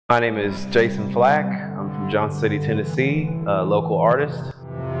My name is Jason Flack. I'm from Johnson City, Tennessee, a local artist.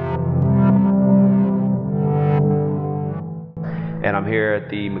 And I'm here at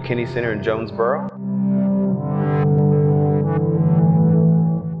the McKinney Center in Jonesboro.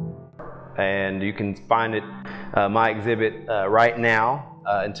 And you can find it, my exhibit right now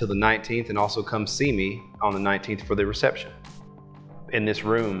until the 19th, and also come see me on the 19th for the reception. In this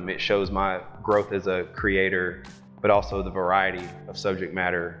room, it shows my growth as a creator, but also the variety of subject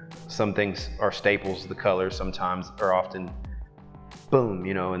matter. Some things are staples, the colors sometimes are often boom,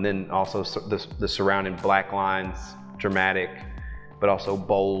 you know, and then also the surrounding black lines, dramatic, but also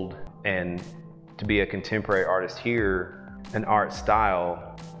bold. And to be a contemporary artist here, an art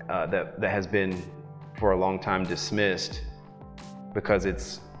style that has been for a long time dismissed because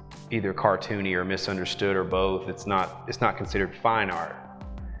it's either cartoony or misunderstood or both. It's not considered fine art.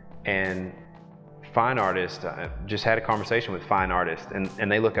 And fine artists, I just had a conversation with fine artists,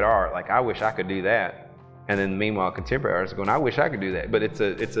 and they look at art like, I wish I could do that. And then meanwhile, contemporary artists are going, I wish I could do that. But it's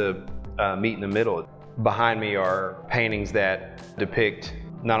a meet in the middle. Behind me are paintings that depict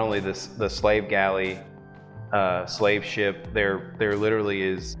not only the slave galley, slave ship. There literally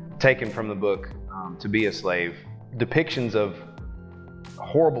is, taken from the book To Be a Slave, depictions of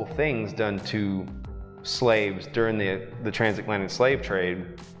horrible things done to slaves during the transatlantic slave trade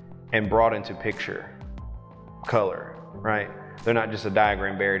and brought into picture, color, right? They're not just a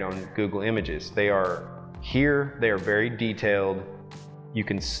diagram buried on Google Images. They are here, they are very detailed. You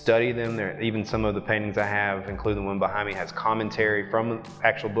can study them. Even some of the paintings I have, including the one behind me, has commentary from the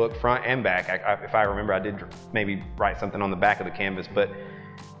actual book, front and back. If I remember, I did maybe write something on the back of the canvas, but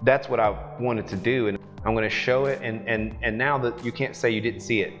that's what I wanted to do. And I'm gonna show it, and now that you can't say you didn't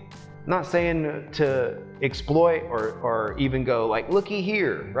see it. I'm not saying to exploit or even go like, looky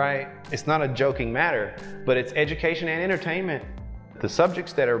here, right? It's not a joking matter, but it's education and entertainment. The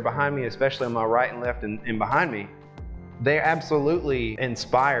subjects that are behind me, especially on my right and left and behind me, they're absolutely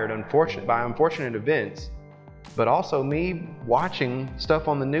inspired by unfortunate events, but also me watching stuff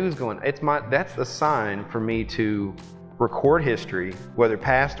on the news going, that's the sign for me to record history, whether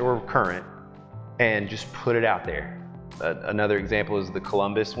past or current, and just put it out there. Another example is the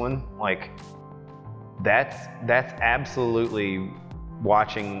Columbus one. Like, that's absolutely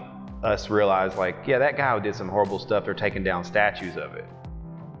watching us realize, like, yeah, that guy did some horrible stuff. They're taking down statues of it.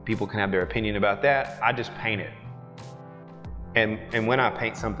 People can have their opinion about that. I just paint it. And when I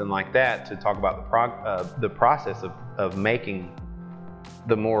paint something like that, to talk about the process of making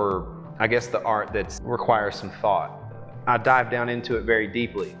the more, I guess, the art that requires some thought, I dive down into it very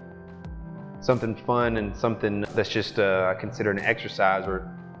deeply. Something fun and something that's just I consider an exercise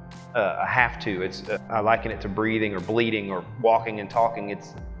or a have to. I liken it to breathing or bleeding or walking and talking.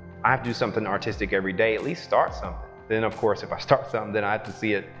 I have to do something artistic every day, at least start something. Then of course, if I start something, then I have to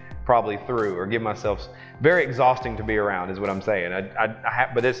see it probably through, or give myself, very exhausting to be around is what I'm saying.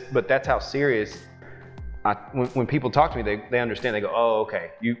 But that's how serious, when people talk to me, they understand. They go, oh, okay,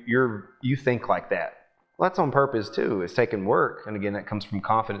 you think like that. Well, that's on purpose too. It's taking work, and again, that comes from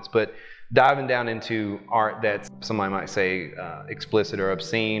confidence. But diving down into art that's, somebody might say, explicit or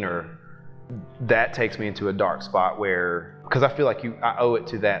obscene, or that takes me into a dark spot where, because I feel like I owe it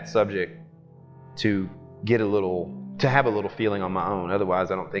to that subject to have a little feeling on my own. Otherwise,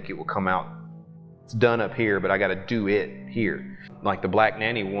 I don't think it will come out. It's done up here, but I got to do it here. Like the Black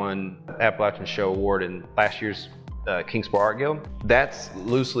Nanny won Appalachian Show Award in last year's Kingsport Art Guild. That's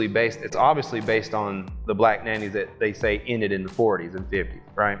loosely based, it's obviously based on the Black Nannies that they say ended in the 40s and 50s,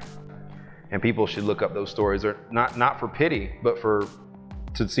 right? And people should look up those stories, or not for pity, but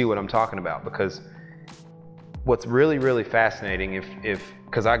to see what I'm talking about. Because what's really, really fascinating,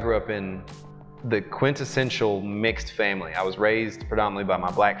 because I grew up in the quintessential mixed family. I was raised predominantly by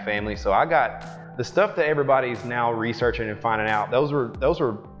my black family, so I got the stuff that everybody's now researching and finding out. Those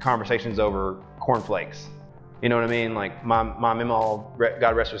were conversations over cornflakes. You know what I mean? Like my Mima,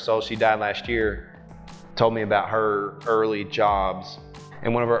 God rest her soul, she died last year, told me about her early jobs.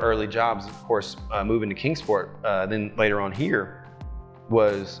 And one of her early jobs, of course, moving to Kingsport, then later on here,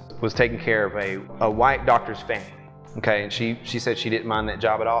 was taking care of a white doctor's family. Okay, and she said she didn't mind that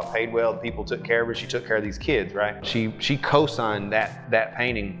job at all. It paid well. The people took care of her. She took care of these kids, right? She co-signed that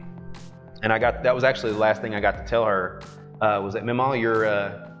painting, and that was actually the last thing I got to tell her was that, Mima,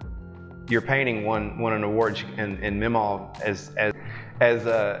 your painting won an award. And Mima,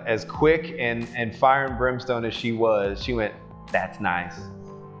 as quick and fire and brimstone as she was, she went, that's nice.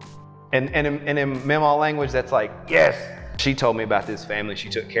 And in Mima language, that's like, yes. She told me about this family she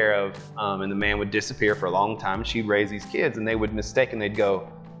took care of, and the man would disappear for a long time, and she'd raise these kids, and they would mistake, and they'd go,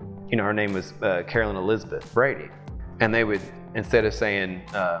 you know, her name was Carolyn Elizabeth Brady, and they would instead of saying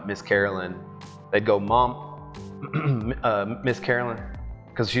Miss Carolyn, they'd go Mom, Miss Carolyn,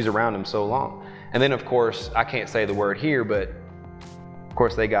 because she's around them so long. And then of course, I can't say the word here, but of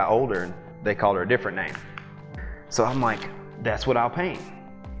course they got older and they called her a different name. So I'm like, that's what I'll paint.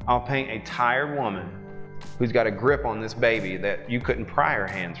 I'll paint a tired woman who's got a grip on this baby that you couldn't pry her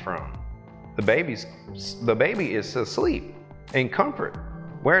hands from. The baby is asleep in comfort,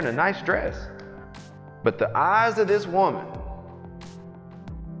 wearing a nice dress. But the eyes of this woman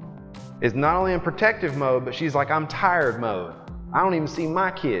is not only in protective mode, but she's like, I'm tired mode. I don't even see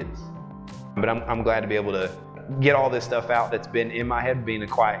my kids. But I'm glad to be able to get all this stuff out that's been in my head, being a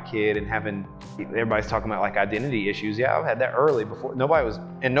quiet kid and having, everybody's talking about like identity issues. Yeah, I've had that early before.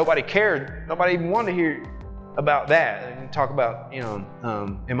 Nobody cared. Nobody even wanted to hear about that. And talk about, you know,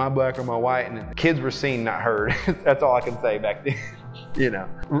 am I black or am I white? And the kids were seen, not heard. That's all I can say back then. You know,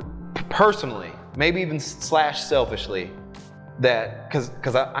 personally, maybe even selfishly, that because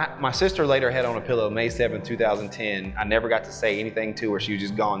my sister laid her head on a pillow May 7th, 2010. I never got to say anything to her. She was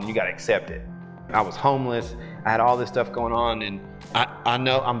just gone. You got to accept it. I was homeless. I had all this stuff going on, and I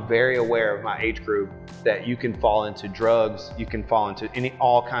know I'm very aware of my age group that you can fall into drugs, you can fall into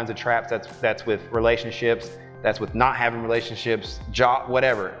all kinds of traps. That's with relationships, that's with not having relationships, job,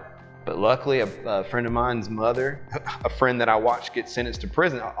 whatever. But luckily, a friend of mine's mother, a friend that I watched get sentenced to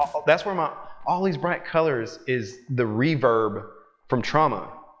prison, that's where all these bright colors is the reverb from trauma.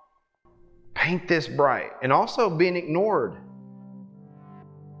 Paint this bright, and also being ignored.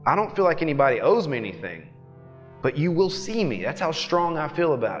 I don't feel like anybody owes me anything, but you will see me. That's how strong I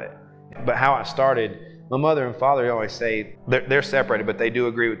feel about it. But how I started, my mother and father always say, they're separated, but they do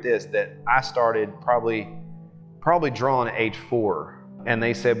agree with this, that I started probably drawing at age 4. And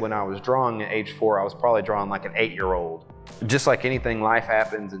they said when I was drawing at age 4, I was probably drawing like an 8-year-old. Just like anything, life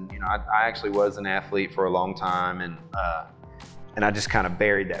happens, and you know, I actually was an athlete for a long time, and I just kind of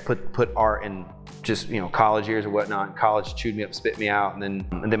buried that, put art in just, you know, college years or whatnot. College chewed me up, spit me out,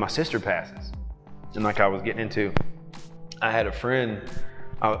 and then my sister passes. And like I was getting into, I had a friend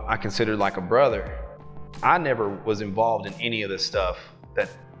I considered like a brother. I never was involved in any of the stuff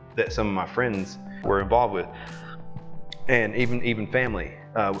that some of my friends were involved with, and even family.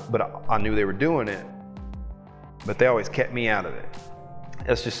 But I knew they were doing it, but they always kept me out of it.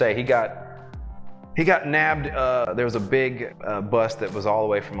 Let's just say he got nabbed. There was a big bus that was all the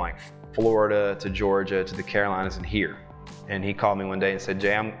way from like Florida to Georgia to the Carolinas and here. And he called me one day and said,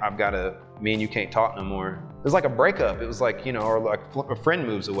 Jay, me and you can't talk no more. It was like a breakup. It was like, you know, or like a friend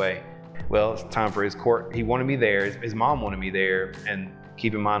moves away. Well, it's time for his court. He wanted me there. His mom wanted me there. And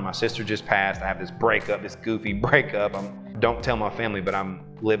keep in mind, my sister just passed. I have this breakup, this goofy breakup. Don't tell my family, but I'm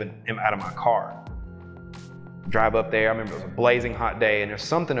living out of my car. Drive up there. I remember it was a blazing hot day, and there's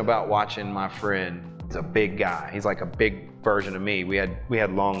something about watching my friend. He's a big guy. He's like a big version of me. We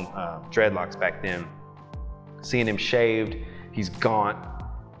had long dreadlocks back then. Seeing him shaved, he's gaunt,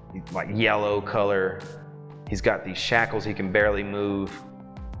 he's like yellow color. He's got these shackles, he can barely move,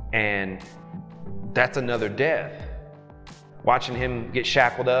 and that's another death. Watching him get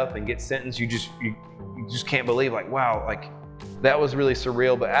shackled up and get sentenced, you just can't believe, like, wow, like that was really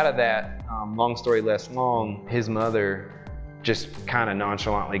surreal. But out of that, long story less long, his mother just kind of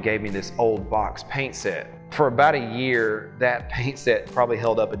nonchalantly gave me this old box paint set. For about a year, that paint set probably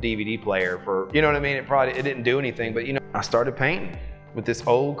held up a DVD player for, you know what I mean? It didn't do anything, but you know, I started painting with this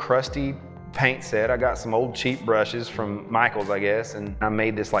old crusty paint set. I got some old cheap brushes from Michael's, I guess, and I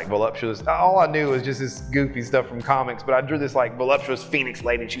made this like voluptuous, all I knew was just this goofy stuff from comics, but I drew this like voluptuous phoenix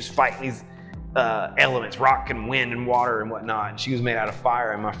lady, and she was fighting these elements, rock and wind and water and whatnot, and she was made out of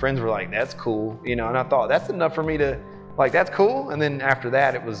fire, and my friends were like, that's cool, you know, and I thought that's enough for me to, like, that's cool. And then after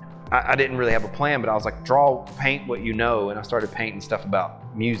that, it was, I didn't really have a plan, but I was like, paint what you know, and I started painting stuff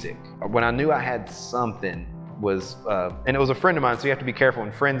about music. When I knew I had something was, and it was a friend of mine, so you have to be careful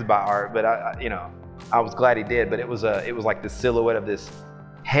when friends buy art, but I was glad he did, but it was like the silhouette of this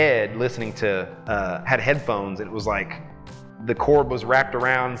head listening to, had headphones, and it was like, the cord was wrapped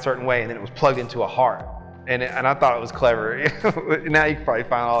around a certain way, and then it was plugged into a heart. And I thought it was clever. Now you can probably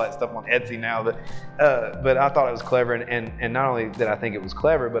find all that stuff on Etsy now, but I thought it was clever, and not only did I think it was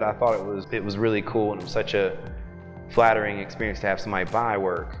clever, but I thought it was really cool, and it was such a flattering experience to have somebody buy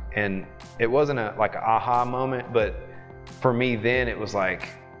work. And it wasn't like an aha moment, but for me then it was like,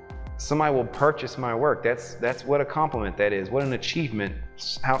 somebody will purchase my work. That's what a compliment that is. What an achievement,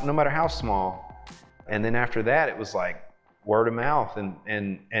 no matter how small. And then after that, it was like word of mouth, and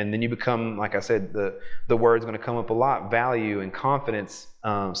then you become, like I said, the word's going to come up a lot, value and confidence,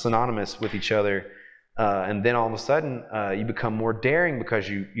 synonymous with each other. And then all of a sudden, you become more daring because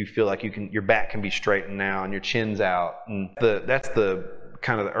you feel like your back can be straightened now and your chin's out. And that's the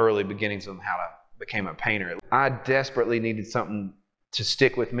kind of the early beginnings of how I became a painter. I desperately needed something to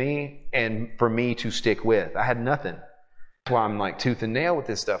stick with me and for me to stick with. I had nothing. That's why I'm like tooth and nail with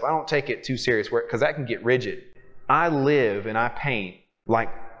this stuff. I don't take it too serious because that can get rigid. I live and I paint like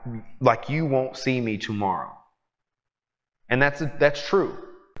you won't see me tomorrow. And that's true.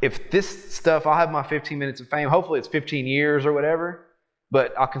 If this stuff, I'll have my 15 minutes of fame. Hopefully it's 15 years or whatever,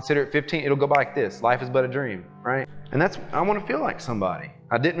 but I'll consider it 15. It'll go by like this. Life is but a dream, right? And I want to feel like somebody.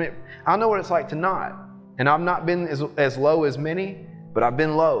 I know what it's like to not. And I've not been as low as many, but I've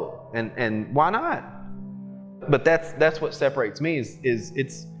been low. And why not? But that's what separates me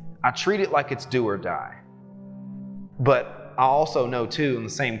is I treat it like it's do or die. But I also know too, on the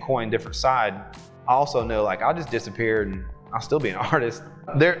same coin, different side, I also know like I'll just disappear and I'll still be an artist.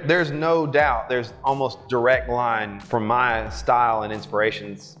 There's no doubt, there's almost direct line from my style and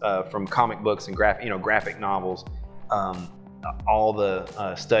inspirations from comic books and graphic novels, all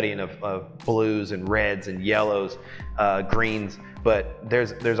the studying of blues and reds and yellows, greens. But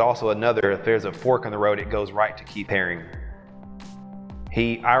there's also another, if there's a fork in the road, it goes right to Keith Haring.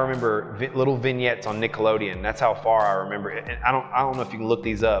 I remember little vignettes on Nickelodeon. That's how far I remember it. And I don't know if you can look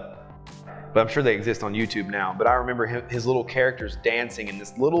these up, but I'm sure they exist on YouTube now. But I remember his little characters dancing in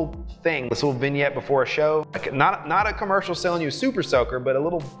this little thing, this little vignette before a show. Like not a commercial selling you a super soaker, but a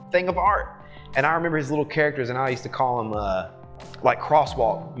little thing of art. And I remember his little characters, and I used to call them like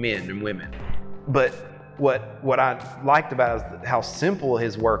crosswalk men and women. But what I liked about it is how simple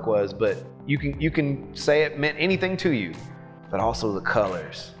his work was. But you can say it meant anything to you, but also the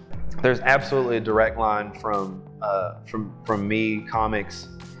colors. There's absolutely a direct line from me, comics,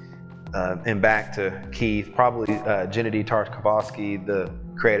 and back to Keith, probably Gennady Tartakovsky, the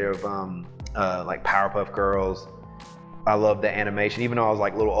creator of like Powerpuff Girls. I love the animation. Even though I was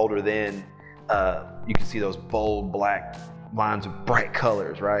like a little older then, you can see those bold black lines of bright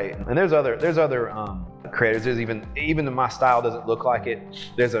colors, right? And there's other creators. There's even though my style doesn't look like it,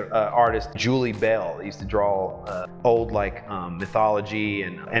 there's an artist, Julie Bell, that used to draw old like mythology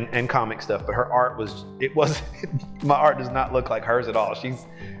and comic stuff, but her art my art does not look like hers at all. She's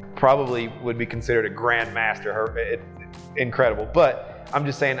probably would be considered a grandmaster. It's incredible. But I'm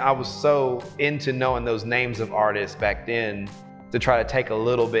just saying, I was so into knowing those names of artists back then to try to take a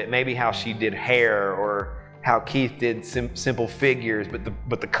little bit, maybe how she did hair or how Keith did simple figures,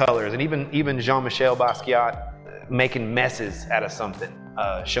 but the colors, and even Jean-Michel Basquiat making messes out of something,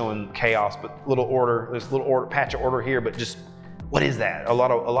 showing chaos, but little order. There's a little patch of order here, but just what is that? A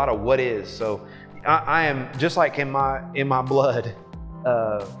lot of what is. So I am just like in my blood.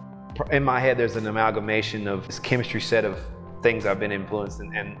 In my head, there's an amalgamation of this chemistry set of things I've been influenced,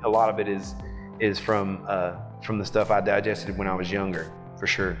 and a lot of it is from the stuff I digested when I was younger, for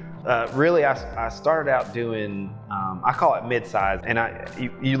sure. Really, I started out doing, I call it mid-size, and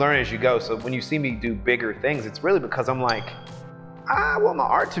you learn as you go. So when you see me do bigger things, it's really because I'm like, I want my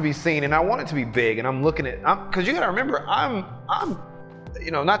art to be seen, and I want it to be big, and I'm looking at, because you got to remember, I'm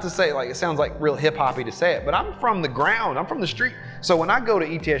not to say like it sounds like real hip-hoppy to say it, but I'm from the ground, I'm from the street. So when I go to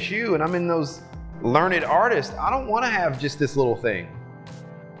ETSU and I'm in those learned artists, I don't want to have just this little thing.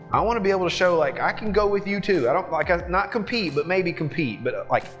 I want to be able to show like I can go with you too. I don't like not compete, but maybe compete, but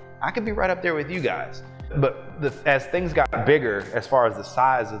like I can be right up there with you guys. But as things got bigger, as far as the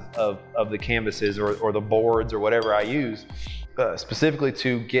size of the canvases or the boards or whatever I use, specifically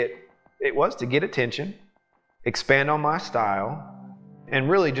to get attention, expand on my style, and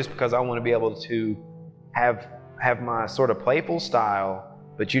really just because I want to be able to have my sort of playful style,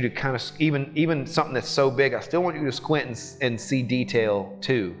 but you to kind of even something that's so big, I still want you to squint and see detail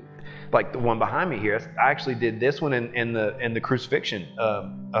too. Like the one behind me here, I actually did this one in the crucifixion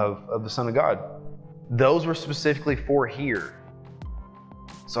of the Son of God. Those were specifically for here.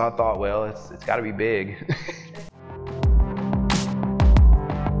 So I thought, well, it's got to be big.